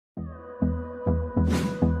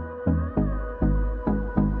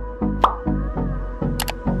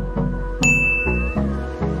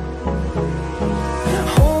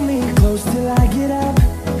till I get up.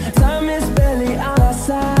 Time is barely on our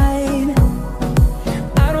side.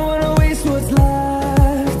 I don't wanna waste what's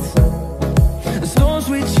left. The storms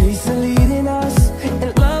we chase are leading us, and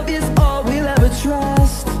love is all we'll ever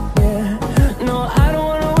trust. Yeah, no, I don't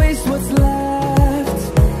wanna waste what's left.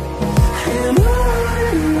 And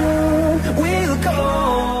on we'll go.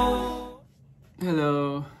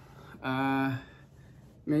 Hello.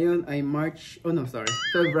 Ngayon ay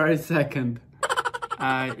February 2nd.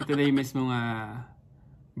 Today mismo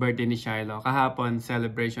birthday ni Shilo. Kahapon,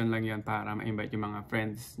 celebration lang yon para ma-invite yung mga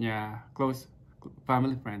friends niya, close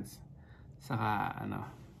family friends. Saka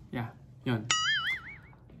yun.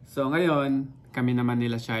 So ngayon, kami naman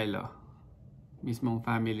nila Shilo, mismong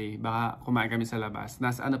family, baka kumain kami sa labas.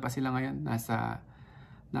 Nasa pa sila ngayon? Nasa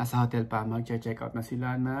hotel pa. Mag-check out na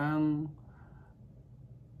sila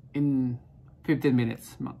in 15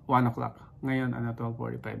 minutes, 1 o'clock. Ngayon,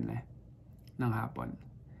 12:45 na ng hapon.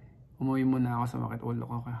 Umuwi muna ako sa makit ulo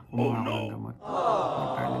ko. Kumuha ako ng gamot.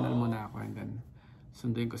 Mag-terminal muna ako and then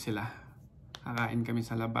sunduin ko sila. Kakain kami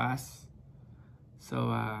sa labas.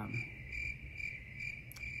 So,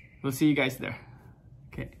 we'll see you guys there.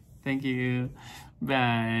 Okay, thank you.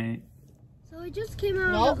 Bye. So we just came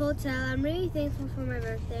out of the hotel. I'm really thankful for my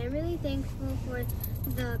birthday. I'm really thankful for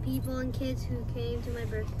the people and kids who came to my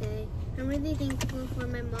birthday. I'm really thankful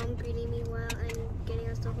for my mom greeting me well and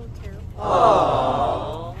getting us to the hotel.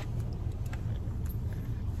 Aww.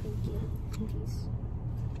 Thank you. Peace.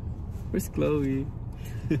 Where's Chloe?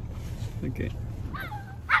 Okay.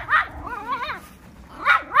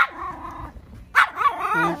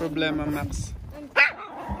 Anong problema, Max?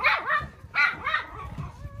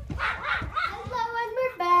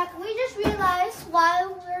 We just realized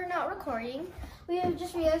while we're not recording, we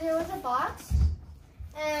just realized there was a box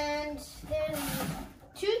and there's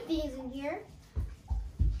 2 things in here.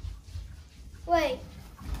 Wait,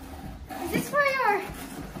 is this for your?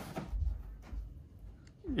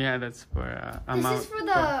 Yeah, that's for This is for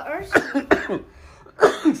the earth.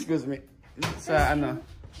 Excuse me. Sa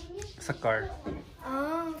sa car.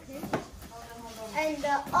 Oh, okay. And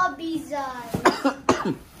the Abizai.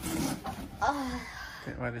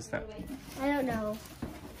 Okay, what is that? I don't know.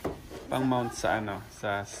 Pang mount sa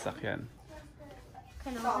sa sasakyan.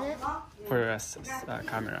 Can I open it? For a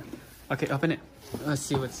camera. Okay, open it. Let's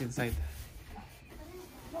see what's inside.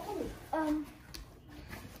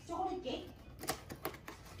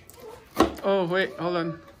 Oh wait, hold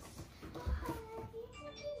on.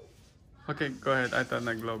 Okay, go ahead. I thought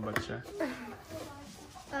nag-global siya.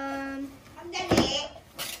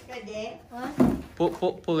 What?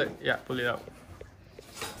 Pull it. Yeah, pull it out.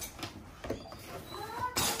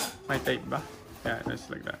 May tape ba? Yeah, just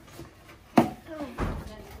like that.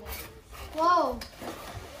 Whoa.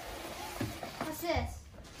 What's this?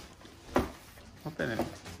 Open it.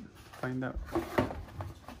 Find out.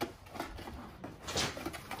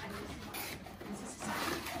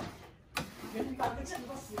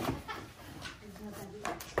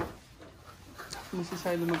 Ano si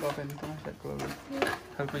Shilo mag-open? Ito nga siya, Chloe.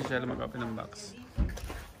 Help mo si Shilo mag-open ng box.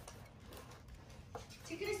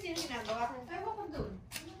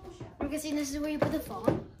 I'm guessing this is where you put the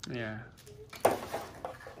phone. Yeah.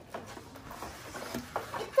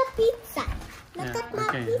 It's a pizza. Look at my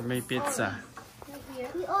okay, pizza. May pizza.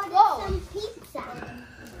 We ordered some pizza.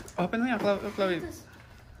 Open mo yan, Chloe.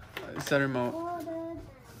 It's a remote.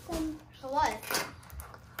 For what?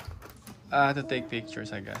 To take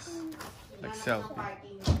pictures, I guess. Like selfie.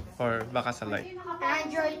 Or baka sa light.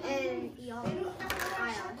 Android and iOS.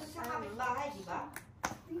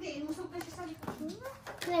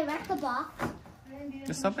 Can I wreck the box?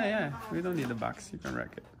 Just open it, yeah. We don't need the box. You can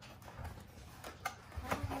wreck it.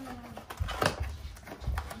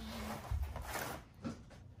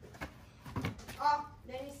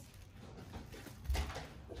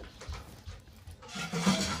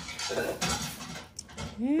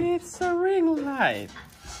 It's a ring light.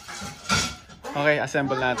 Okay,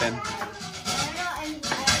 assemble natin.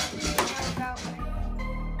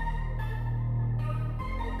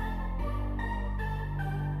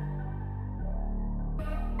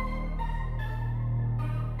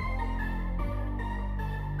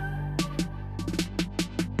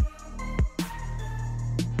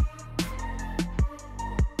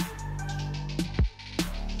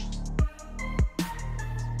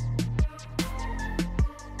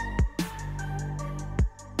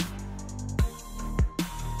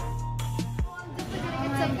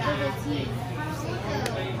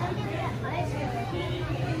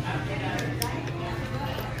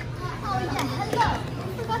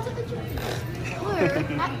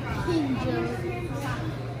 At Kinjo.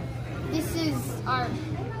 This is our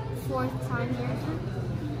 4th time here.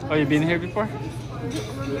 Oh, you been here before?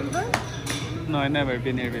 Remember? No, I never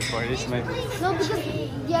been here before. This is my... No, because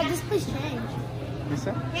yeah, this place changed. This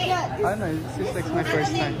one? Yeah, I don't know. This is like my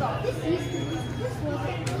first time. this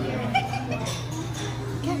wasn't here.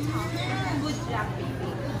 Can't talk. Good job,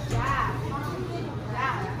 baby. Good job.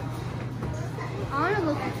 I want to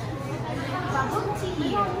look at bubble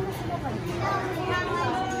tea.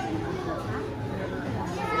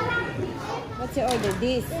 What's your order?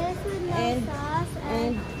 This. This with no And- sauce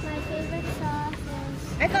and my favorite sauce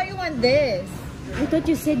is... I thought you want this. I thought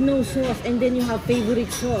you said no sauce and then you have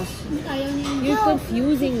favorite sauce. You're No.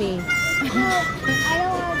 confusing me. No, I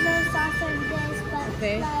don't want no sauce on this, but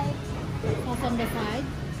Okay. like... Sauce on the side?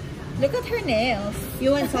 Look at her nails.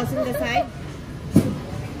 You want sauce on the side? No,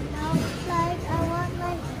 like I want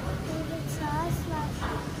my favorite sauce.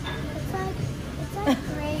 Like it's like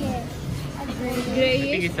grayish. A grayish. I think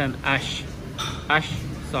Grayish? it's an ash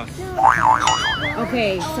sauce. No,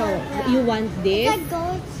 Okay, so you want it's this? like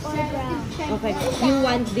gold or brown. Okay, you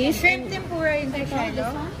want this? Shrimp tempura in the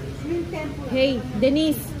Shilo. Hey,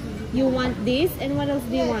 Denise, you want this? And what else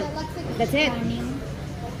do you want? That's it?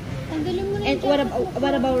 Tanggalin mo na And yung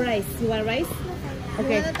what about rice? You want rice?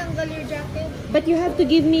 Okay. Natanggal your jacket. But you have to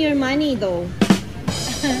give me your money though.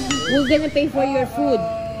 We're gonna pay for your food.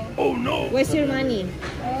 Oh no! Where's your money?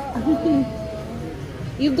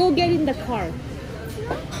 You go get in the car. Why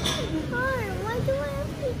do I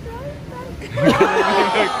have to drive back?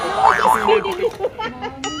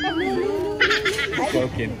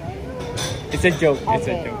 Joking. It's a joke. It's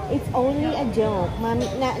a Okay. joke. It's only a joke.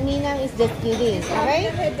 Ninang is just kidding.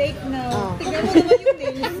 Alright? Headache na. Oh. Tignan mo naman yung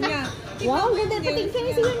nails niya. Wow, ganda. Patingin sa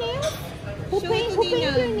your nails. Who Show paint it to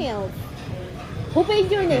Nina. your nails? Who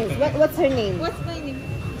paint your nails? What's her name? What's my name?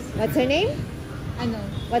 What's her name? Ano?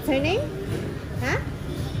 What's her name? Huh?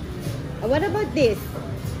 What about this?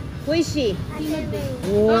 Who is she?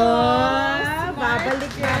 Wow!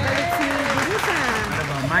 Babalik si Denise. What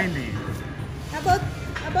about my name?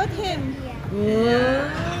 About him. Wow!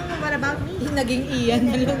 What about me? Naging iyan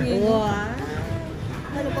na lang yun. Wow!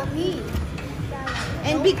 What about me?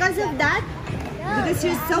 And because of that, because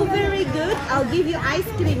you're so very good, I'll give you ice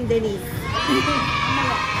cream, Denise.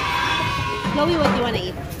 Chloe, what do you want to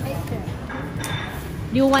eat? Ice cream.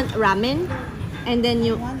 You want ramen? And then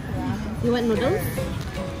you want noodles?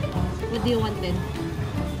 What do you want then?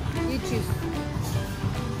 You choose.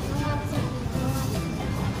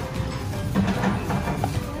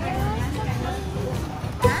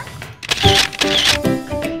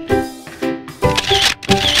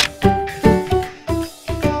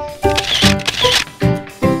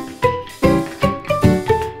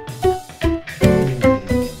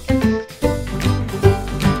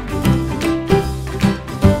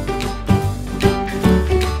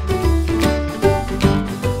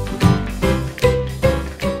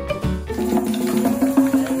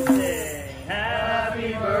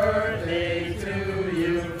 Happy birthday to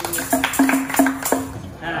you.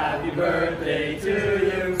 Happy birthday to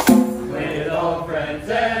you. With all friends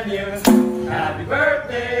and you. Happy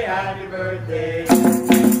birthday, happy birthday.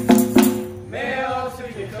 May all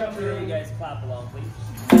sweet things come true. You guys clap along,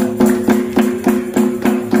 please.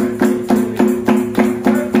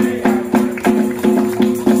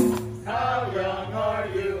 How young are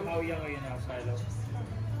you? How young are you now, Shilo?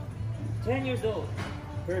 10 years old.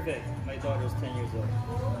 Perfect. My daughter's 10 years old.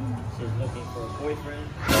 She's looking for a boyfriend.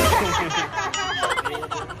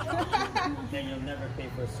 Then you'll never pay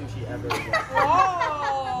for sushi ever again.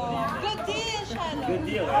 Oh! Good deal, Shilo. Good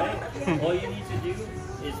deal, right? All you need to do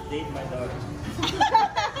is date my daughter.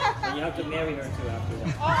 And you have to marry her too after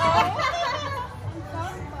that.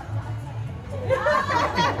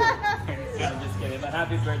 I'm just kidding. But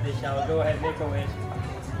happy birthday, Shilo. Go ahead, make a wish.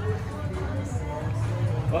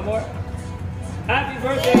 One more. Happy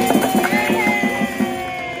birthday! Look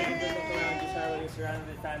around you, Shilo. You're surrounded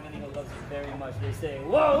with family who loves you very much. They say,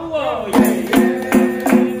 whoa, whoa, yeah, yeah.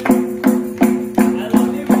 I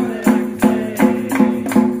love you more than I can say. I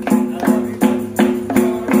love you more than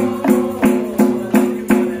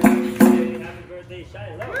Happy birthday,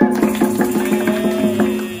 Shilo. Happy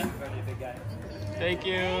birthday, big guy. Thank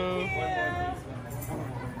you. One more, please.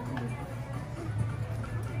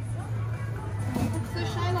 So,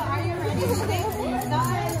 Shilo, are you ready to take this?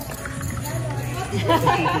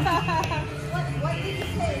 What did you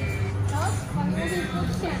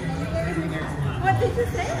say? What did you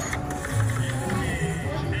say?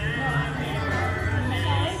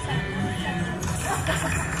 Ang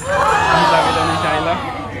sabi daw ni Shilo?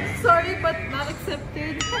 Sorry, but not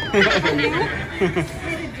accepted.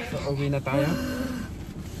 So, uwi na tayo.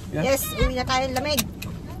 Yeah. Yes, uwi na tayo lamig.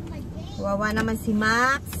 Wawa naman si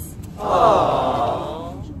Max.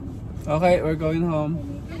 Okay, we're going home.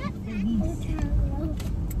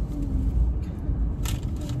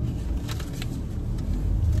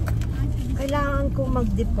 Kailangan ko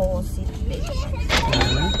mag-deposit.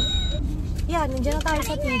 Yeah, nandiyan na tayo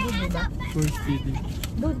sa TV, diba? Where's TV?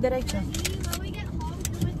 Doon, diretso.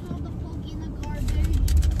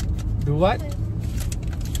 Do what?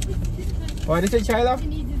 What is it, Shilo?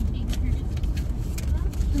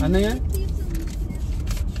 Ano yan?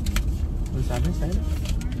 Ano sabi, Shilo?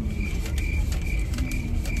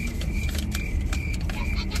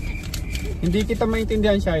 Hindi kita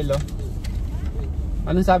maintindihan, Shilo.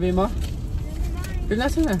 Anong sabi mo?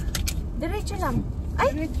 Pinasa na. Diretso lang.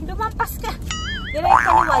 Ay, lumampas ka. Diretso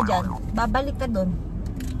kaliwa dyan. Babalik ka doon.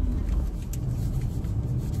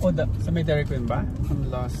 Oh, sa may Dairy Queen ba? I'm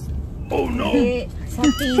lost. Oh no! Hindi, sa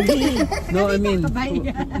TV. No, I mean,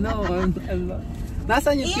 no, I'm lost.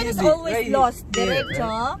 Nasaan yung Ian TV? is always Right lost. here, Diretso,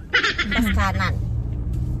 right? tas kanan.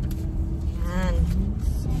 Yan.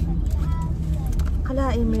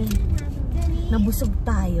 Kalain mo yun. Nabusog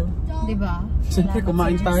tayo. Diba? Siyempre,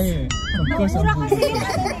 kumain tayo eh. Of course, Mura ang kasi busog. yung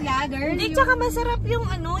ano nila, girl. Hindi, tsaka masarap yung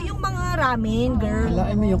ano, yung mga ramen, girl.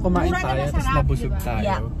 Alain mo yung kumain Mura na tayo, tapos masarap, nabusog diba? tayo.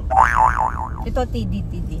 Yeah. Ito, TD.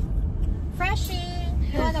 Freshie.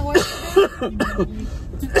 You wanna work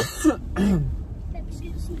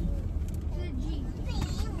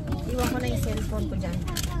Iwan ko na yung cellphone ko dyan.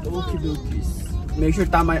 Okay, dokis. Make sure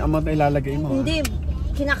tama yung amount na ilalagay mo. Hindi,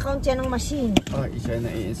 kinakount yan ng machine. Oh, isa na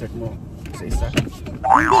i-insert mo sa isa.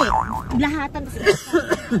 Hindi, lahatan sa isa.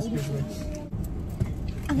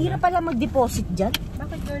 Ang hirap pala mag-deposit dyan.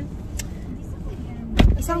 Bakit, girl?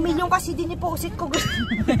 1 milyon kasi din-deposit ko, girl.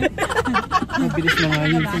 Mabilis na nga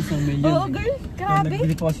yun, 1 million. Oo, girl. Grabe.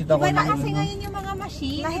 Nag-deposit ako Iba na ng kasi ano. ngayon yung mga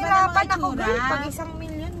machine. Nahirapan ako, girl. Pag 1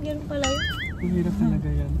 milyon, ganun pala yun. Ang hirap talaga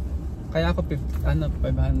yan. Kaya ako, 500,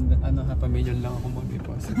 half a million lang ako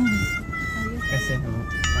mag-deposit. Kasi,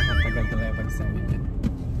 nakatagal talaga pag 1 million.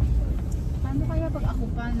 Paano kaya pag ako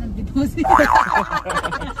pa nag-deposit?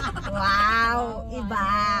 Wow, iba.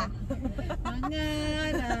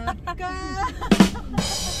 Mangarap ka.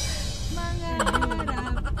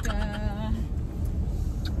 Mangarap ka.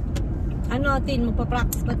 Ano, Tin,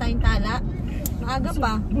 magpa-practice pa tayong tala? Maaga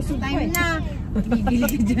pa. Time na. Bibili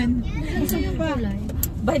ka dyan. Gusto nyo ba?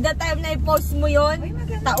 By the time na i-post mo yun, Ay,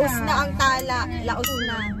 maganda. taos na ang tala. Laos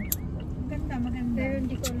na. Maganda, maganda. Pero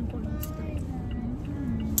hindi ko alam kung last time.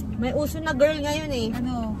 May uso na girl ngayon eh.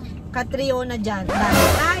 Ano? Katriona dyan.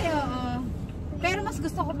 Ay, oo. Pero mas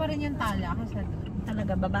gusto ko pa rin yung tala kasi doon.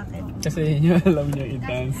 Talaga ba? Bakit? Kasi yun yung alam niya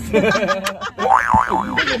i-dance.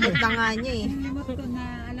 Limot na nga niya eh. Yung limot ko na,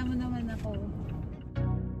 alam mo naman ako.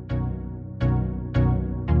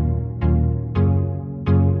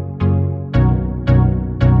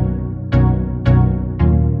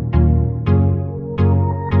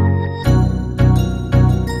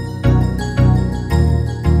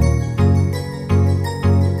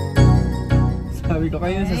 Sabi ko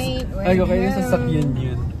kayo sa sasakyan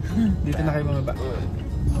yun. Dito na kayo mga ba.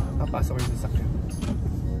 Papasok kayo sa sasakyan.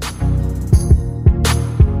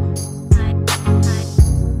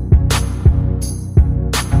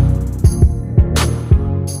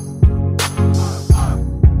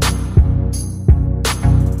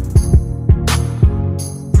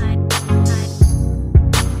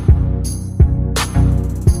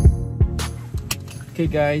 Okay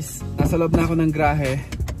guys, nasa loob na ako ng grahe.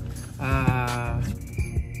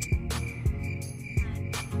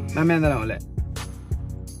 Mamaya na lang ulit.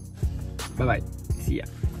 Bye bye. See ya.